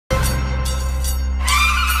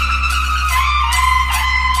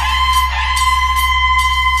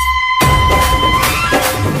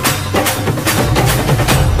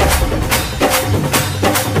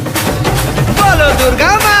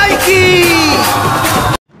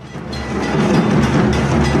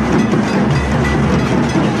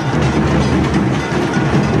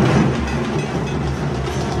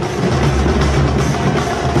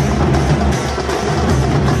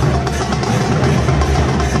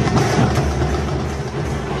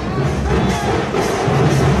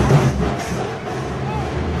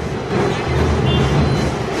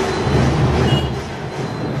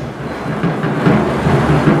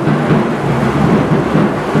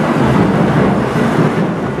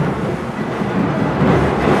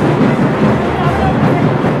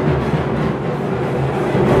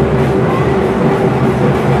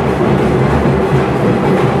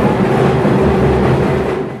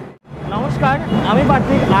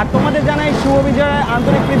আর তোমাদের জানাই শুভ বিজয়ের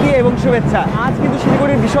আন্তরিক প্রীতি এবং শুভেচ্ছা। আজ কিন্তু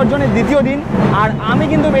শিলিগুড়ির বিসর্জনের দ্বিতীয় দিন, আর আমি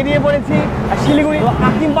কিন্তু বেরিয়ে পড়েছি শিলিগুড়ি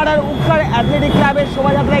হাকিমপাড়ার উপকার অ্যাথলেটিক ক্লাবের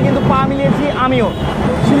শোভাযাত্রায় কিন্তু পা মিলিয়েছি আমিও।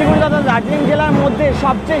 শিলিগুড়ি তথা দার্জিলিং জেলার মধ্যে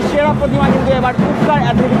সবচেয়ে সেরা প্রতিমা কিন্তু এবার উপকার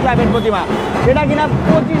অ্যাথলেটিক ক্লাবের প্রতিমা, সেটা কিনা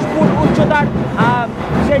 25 ফুট উচ্চতার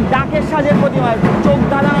সেই ডাকের সাজের প্রতিমা, চোখ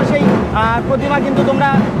ধাঁধানো সেই প্রতিমা কিন্তু তোমরা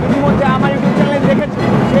ইতিমধ্যে আমার ইউটিউব চ্যানেলে দেখেছো।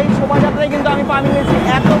 সেই শোভাযাত্রায় কিন্তু আমি পা মিলিয়েছি।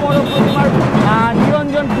 এত বড় প্রতিমার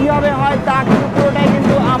নিরঞ্জন কীভাবে হয় তা কিন্তু পুরোটাই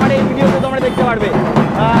কিন্তু আমার এই ভিডিওতে তোমরা দেখতে পারবে।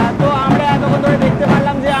 তো আমরা এতক্ষণ ধরে দেখতে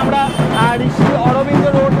পারলাম যে আমরা ঋষি অরবিন্দ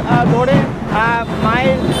রোড ধরে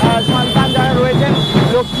মায়ের সন্তান যারা রয়েছেন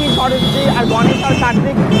লক্ষ্মী, সরস্বতী আর গণেশ আর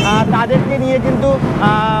কার্তিক, তাদেরকে নিয়ে কিন্তু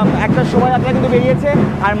একটা শোভাযাত্রা কিন্তু বেরিয়েছে।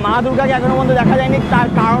 আর মা দুর্গাকে এখনো পর্যন্ত দেখা যায়নি, তার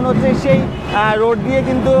কারণ হচ্ছে সেই রোড দিয়ে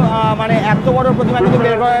কিন্তু মানে এত বড় প্রতিমা কিন্তু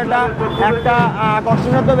বের করাটা একটা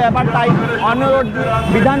কষ্টসাধ্য ব্যাপার। তাই অন্য রোড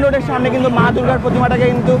বিধান রোডের সামনে কিন্তু মা দুর্গার প্রতিমাটাকে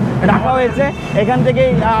কিন্তু রাখা হয়েছে। এখান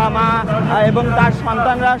থেকেই মা এবং তার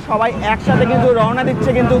সন্তানরা সবাই একসাথে কিন্তু রওনা দিচ্ছে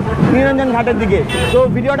কিন্তু নিরঞ্জন ঘাটের দিকে। তো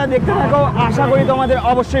ভিডিওটা দেখতে থাকো, আশা করি তোমাদের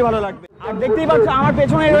অবশ্যই ভালো লাগবে। আর দেখতেই পাচ্ছ আমার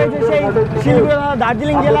পেছনে রয়েছে সেই শিলিগুড়ি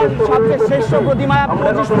দার্জিলিং জেলার সবচেয়ে শ্রেষ্ঠ প্রতিমা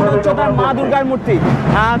 25 ফুট উচ্চতার মা দুর্গার মূর্তি।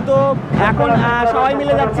 তো এখন সবাই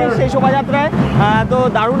মিলে যাচ্ছি সেই শোভাযাত্রায়। তো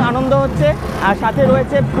দারুণ আনন্দ হচ্ছে, আর সাথে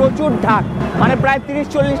রয়েছে প্রচুর ঢাক, মানে প্রায়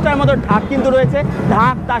 30-40টার মতো ঢাক কিন্তু রয়েছে,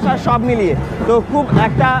 ঢাক তাসা সব মিলিয়ে। তো খুব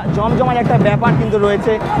একটা জমজমাট একটা ব্যাপার কিন্তু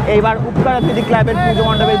রয়েছে এইবার উপকার অ্যাথলেটিক ক্লাবের পুজো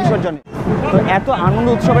মণ্ডপের বিসর্জনে। তো এত আনন্দ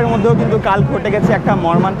উৎসবের মধ্যেও কিন্তু কাল ঘটে গেছে একটা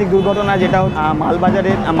মর্মান্তিক দুর্ঘটনা, যেটা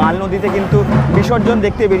মালবাজারের মাল নদীতে কিন্তু বিসর্জন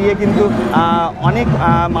দেখতে বেরিয়ে কিন্তু অনেক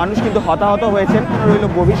মানুষ কিন্তু হতাহত হয়েছেন। রইল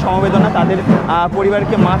গভীর সমবেদনা, তাদের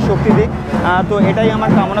পরিবারকে মা শক্তি দিক। তো এটাই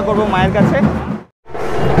আমার কামনা করব মায়ের কাছে।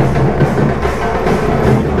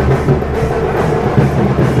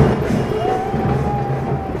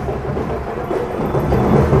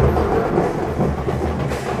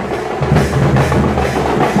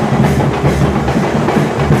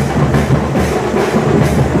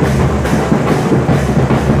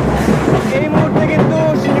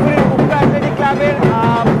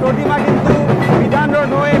 প্রতিমা কিন্তু বিধান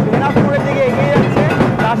রোড হয়ে ভেনাসপুরের দিকে এগিয়ে যাচ্ছে।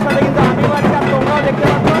 তার সাথে কিন্তু আমি পাচ্ছি আর তোমরাও দেখতে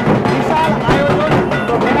পাচ্ছ বিশাল আয়োজন।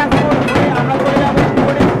 তো ভেনাসপুর হয়ে আমরা চলে যাবো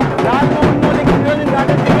শিলিগুড়ি রাজমোহন মল্লিক নিরঞ্জন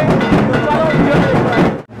ঘাটের দিকে। তো চলো ভিডিওটা দেখতে পাই।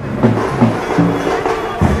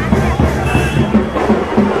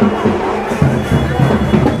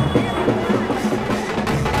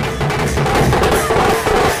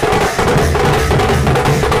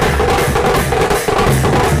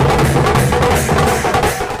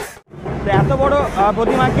 এত বড়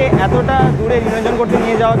প্রতিমাকে এতটা দূরে নিরঞ্জন করতে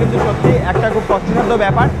নিয়ে যাওয়া কিন্তু সত্যি একটা খুব কষ্টসাধ্য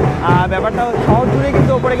ব্যাপার। ব্যাপারটা শহর জুড়ে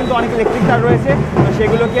কিন্তু ওপরে কিন্তু অনেক ইলেকট্রিক তার রয়েছে, তো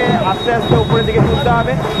সেগুলোকে আস্তে আস্তে উপরের দিকে তুলতে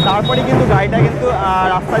হবে। তারপরে কিন্তু গাড়িটা কিন্তু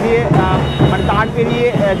রাস্তা দিয়ে মানে তার পেরিয়ে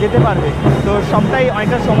যেতে পারবে। তো সবটাই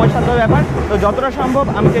অনেকটা সময়সাধ্য ব্যাপার। তো যতটা সম্ভব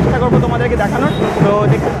আমি চেষ্টা করবো তোমাদেরকে দেখানোর। তো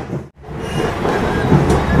দেখতে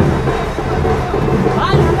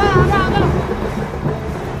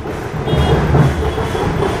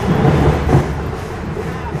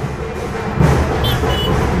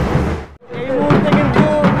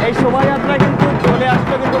শোভাযাত্রা কিন্তু চলে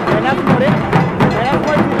আসলো কিন্তু ভেনাসপুরে।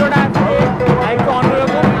 ভেনাসপুরের ভিডিওটা আজকে একটু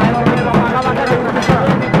অন্যরকম, মাখা মাখা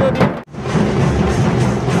দ্বিতীয় দিন।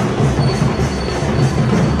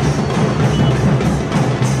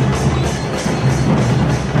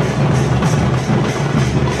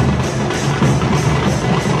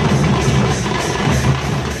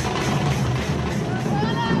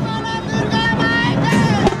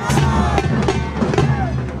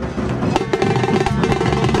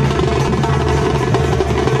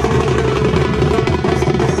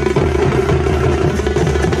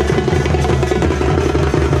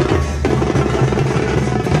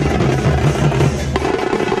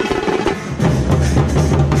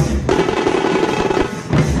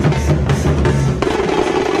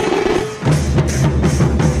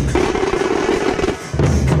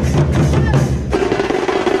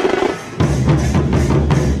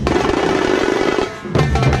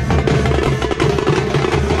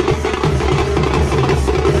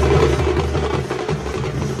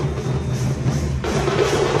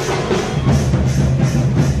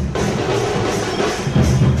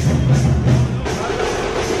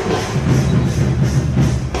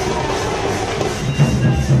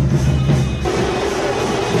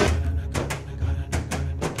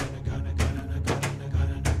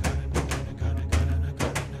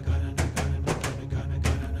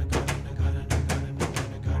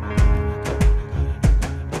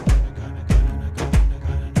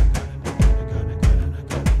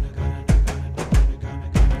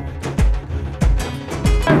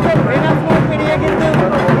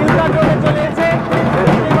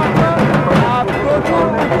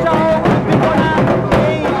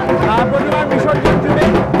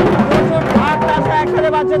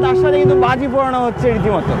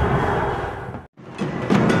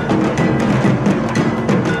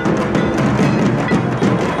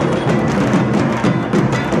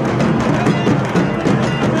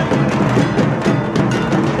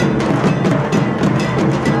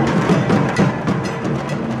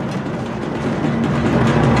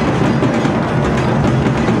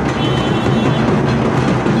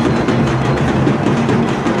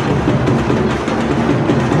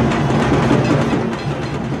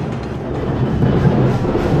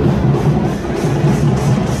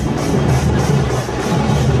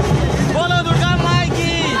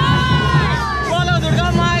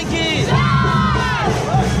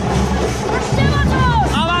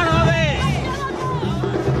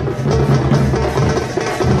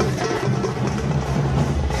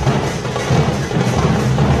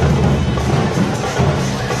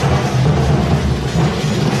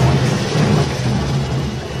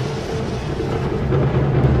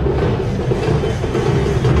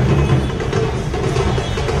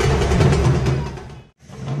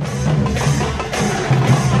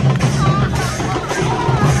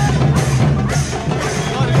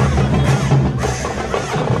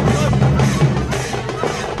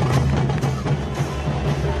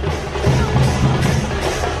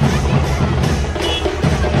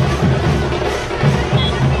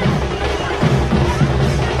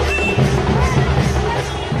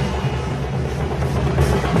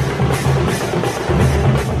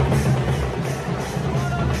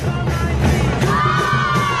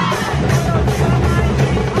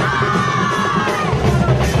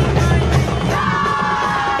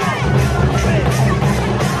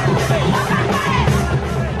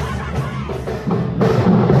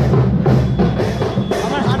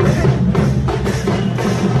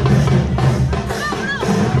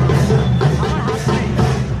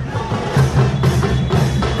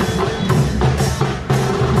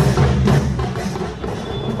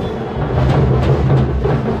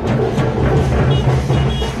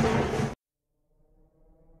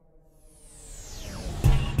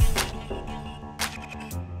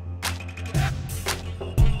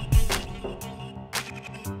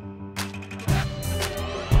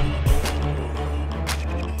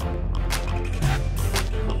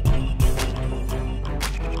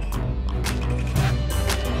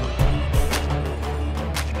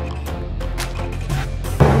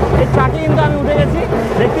 ঘাটে কিন্তু আমি উঠে গেছি।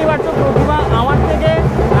 দেখতেই পাচ্ছ প্রতিমা আমার থেকে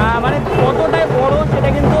মানে কতটাই বড় সেটা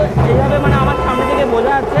কিন্তু এইভাবে মানে আমার সামনে থেকে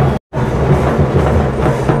বোঝা যাচ্ছে।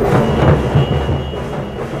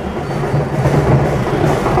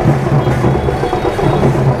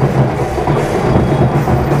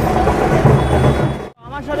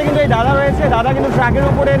 আমার সাথে কিন্তু এই দাদা রয়েছে, দাদা কিন্তু ট্রাকের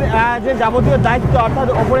উপরের যে যাবতীয় দায়িত্ব অর্থাৎ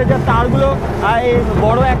ওপরে যে তারগুলো এই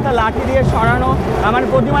বড় একটা লাঠি দিয়ে সরানো মানে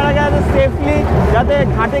প্রতিমাটাকে যাতে সেফলি যাতে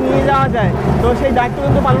ঘাটে নিয়ে যাওয়া যায়, তো সেই দায়িত্ব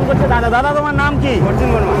কিন্তু পালন করছে দাদা। দাদা তোমার নাম কি? অর্জুন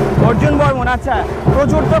বর্মা। অর্জুন বর্মন, আচ্ছা।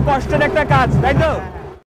 প্রচুর তো কষ্টের একটা কাজ, তাই তো?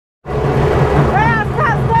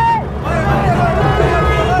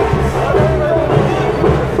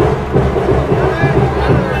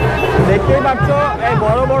 দেখতেই পাচ্ছ এই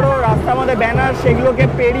বড় বড় রাস্তার মধ্যে ব্যানার, সেগুলোকে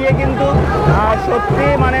পেরিয়ে কিন্তু সত্যি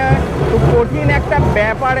মানে খুব কঠিন একটা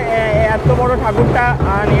ব্যাপার এত বড় ঠাকুরটা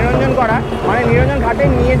নিরঞ্জন করা, মানে নিরঞ্জন ঘাটে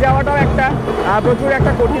নিয়ে যাওয়াটাও একটা প্রচুর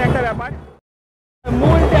একটা কঠিন একটা ব্যাপার।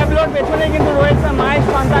 মূল ট্যাবলোর পেছনে কিন্তু রয়েছে মায়ের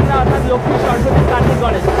সন্তানরা অর্থাৎ লক্ষ্মী, সরস্বতী, কার্তিক,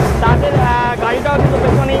 গণেশ, তাদের গাড়িটাও কিন্তু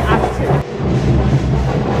পেছনেই আসছে।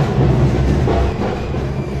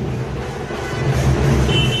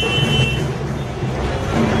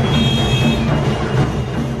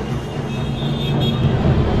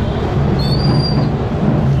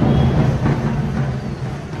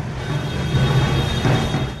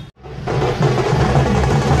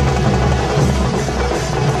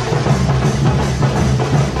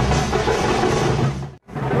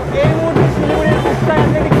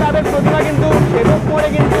 প্রতিমা কিন্তু সেবক মোড়ে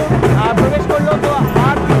কিন্তু প্রবেশ করলো, তো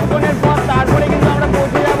আর কিছুক্ষণের পর তারপরে কিন্তু আমরা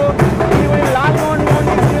পৌঁছে যাবো শিলিগুড়ির লালমোহন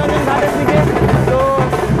মন্দির নিরঞ্জন ঘাটের দিকে। তো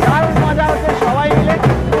দারুণ মজা হচ্ছে, সবাই মিলে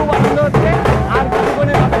খুব আনন্দ হচ্ছে। আর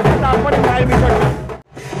কিছুক্ষণের অপেক্ষা, তারপরে মায়ের বিসর্জন।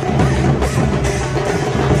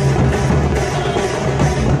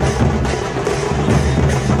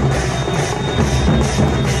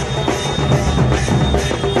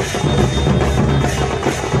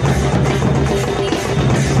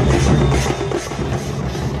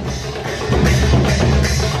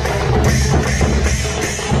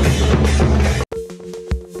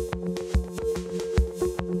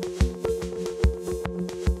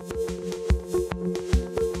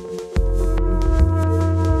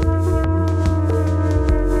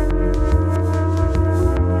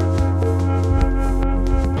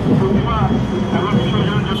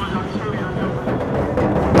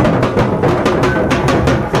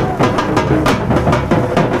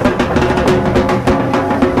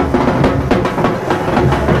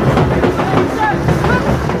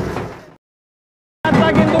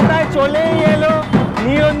 কিন্তু প্রায় চলেই এলো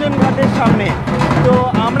নিরঞ্জন ঘাটের সামনে। তো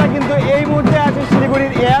আমরা কিন্তু এই মুহূর্তে আছি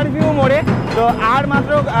শিলিগুড়ির এয়ারভিউ মোড়ে। তো আর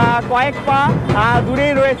মাত্র কয়েক পা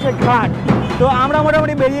দূরেই রয়েছে ঘাট। তো আমরা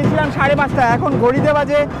মোটামুটি বেরিয়েছিলাম 5:30, এখন ঘড়িতে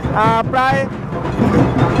বাজে প্রায়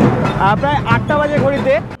 8টা বাজে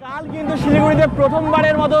ঘড়িতে। কাল কিন্তু শিলিগুড়িতে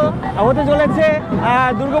প্রথমবারের মতো হতে চলেছে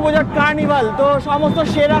দুর্গাপূজার কার্নিভাল। তো সমস্ত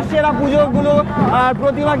সেরা সেরা পুজোগুলো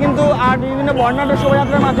প্রতিমা কিন্তু আর বিভিন্ন বর্ণাঢ্য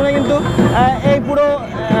শোভাযাত্রার মাধ্যমে কিন্তু এই পুরো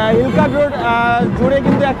হিলকাট রোড জুড়ে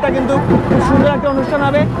কিন্তু খুব সুন্দর একটা অনুষ্ঠান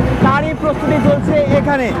হবে। তারই প্রস্তুতি চলছে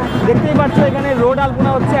এখানে। দেখতেই পাচ্ছ এখানে রোড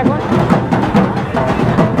আলপনা হচ্ছে এখন।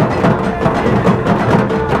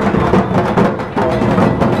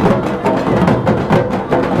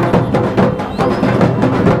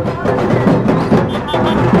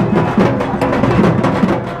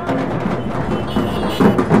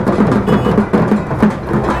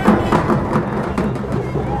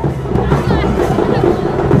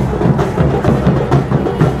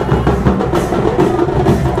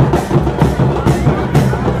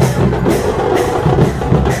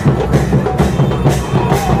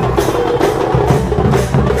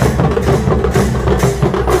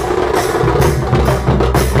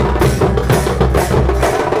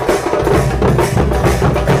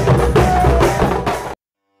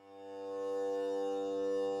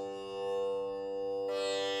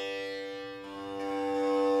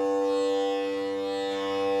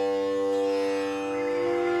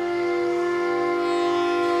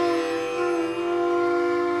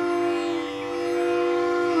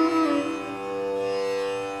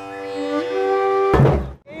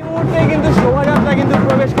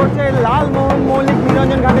 প্রবেশ করছে লালমোহন মৌলিক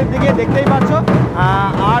নিরঞ্জন ঘাটের দিকে। দেখতেই পাচ্ছ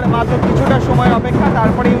আর মাত্র কিছুটা সময় অপেক্ষা,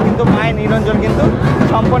 তারপরেই কিন্তু মায়ের নিরঞ্জন কিন্তু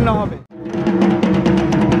সম্পন্ন হবে।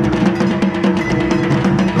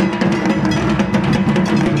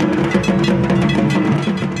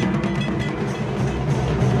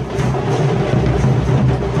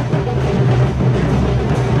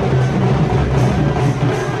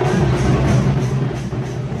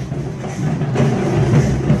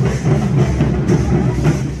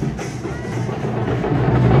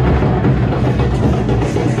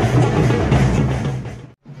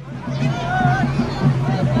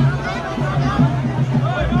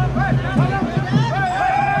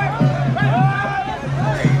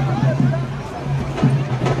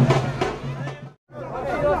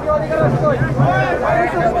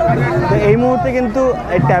 মুহূর্তে কিন্তু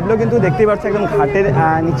এই ট্যাবলো কিন্তু দেখতেই পাচ্ছি একদম ঘাটের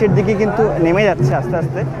নিচের দিকে কিন্তু নেমে যাচ্ছে আস্তে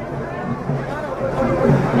আস্তে।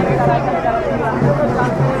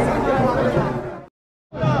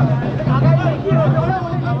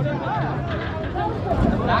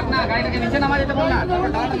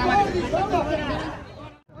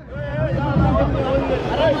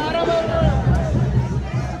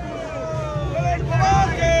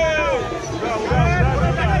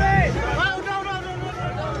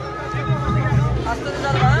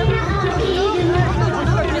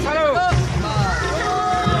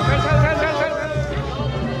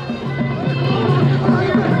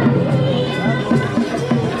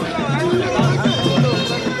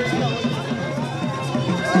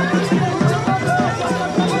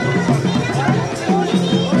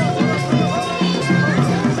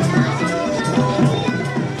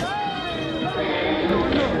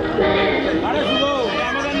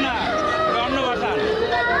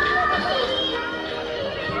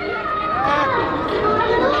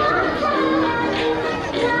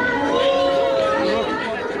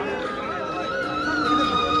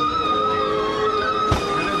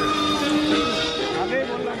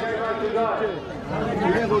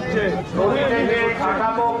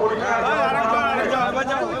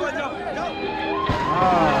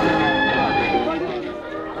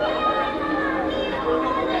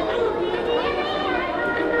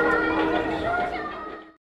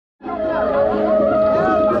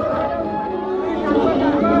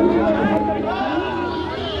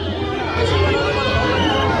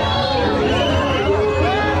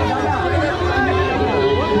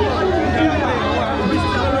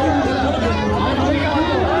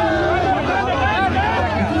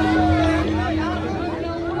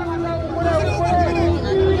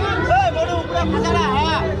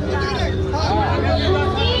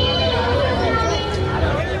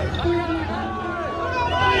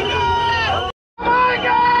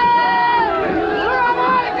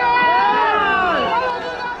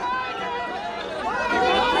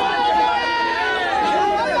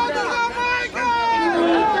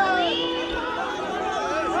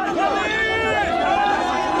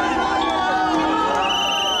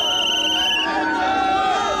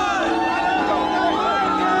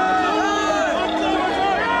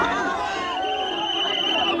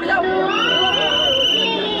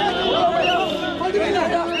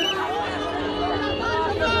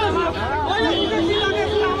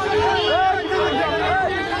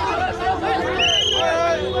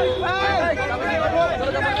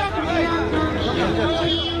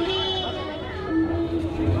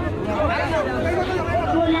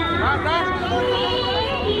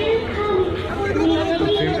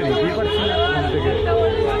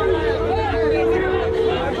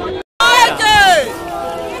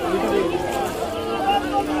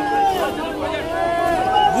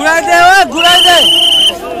 ঘুরাই দে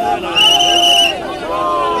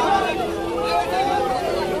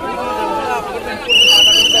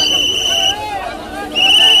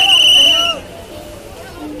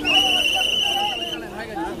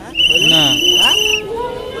না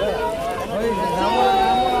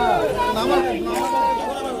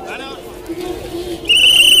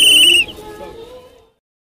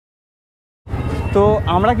তো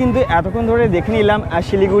আমরা কিন্তু এতক্ষণ ধরে দেখে নিলাম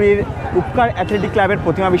শিলিগুড়ির উপকার অ্যাথলেটিক ক্লাবের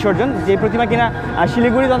প্রতিমা বিসর্জন, যে প্রতিমা কিনা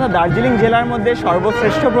শিলিগুড়ি তথা দার্জিলিং জেলার মধ্যে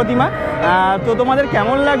সর্বশ্রেষ্ঠ প্রতিমা। তো তোমাদের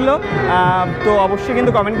কেমন লাগলো তো অবশ্যই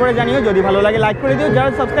কিন্তু কমেন্ট করে জানিও। যদি ভালো লাগে লাইক করে দিও, যারা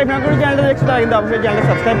সাবস্ক্রাইব না করে চ্যানেলটা দেখছো তারা কিন্তু অবশ্যই চ্যানেলটা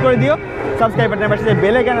সাবস্ক্রাইব করে দিও। সাবস্ক্রাইব বাটনের পাশে যে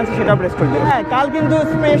বেল আইকন আছে সেটাও প্রেস করে দিও। হ্যাঁ, কাল কিন্তু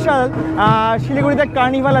স্পেশাল শিলিগুড়িতে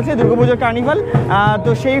কার্নিভাল আছে, দুর্গাপুজোর কার্নিভাল।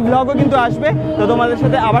 তো সেই ব্লগও কিন্তু আসবে। তো তোমাদের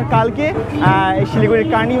সাথে আবার কালকে এই শিলিগুড়ির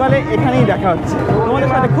কার্নিভালে এখানেই দেখা হচ্ছে। তোমাদের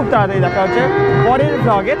সাথে খুব তাড়াতাড়ি দেখা হচ্ছে পরের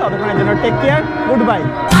ব্লগে। ততক্ষণের জন্য টেক কেয়ার, গুড বাই।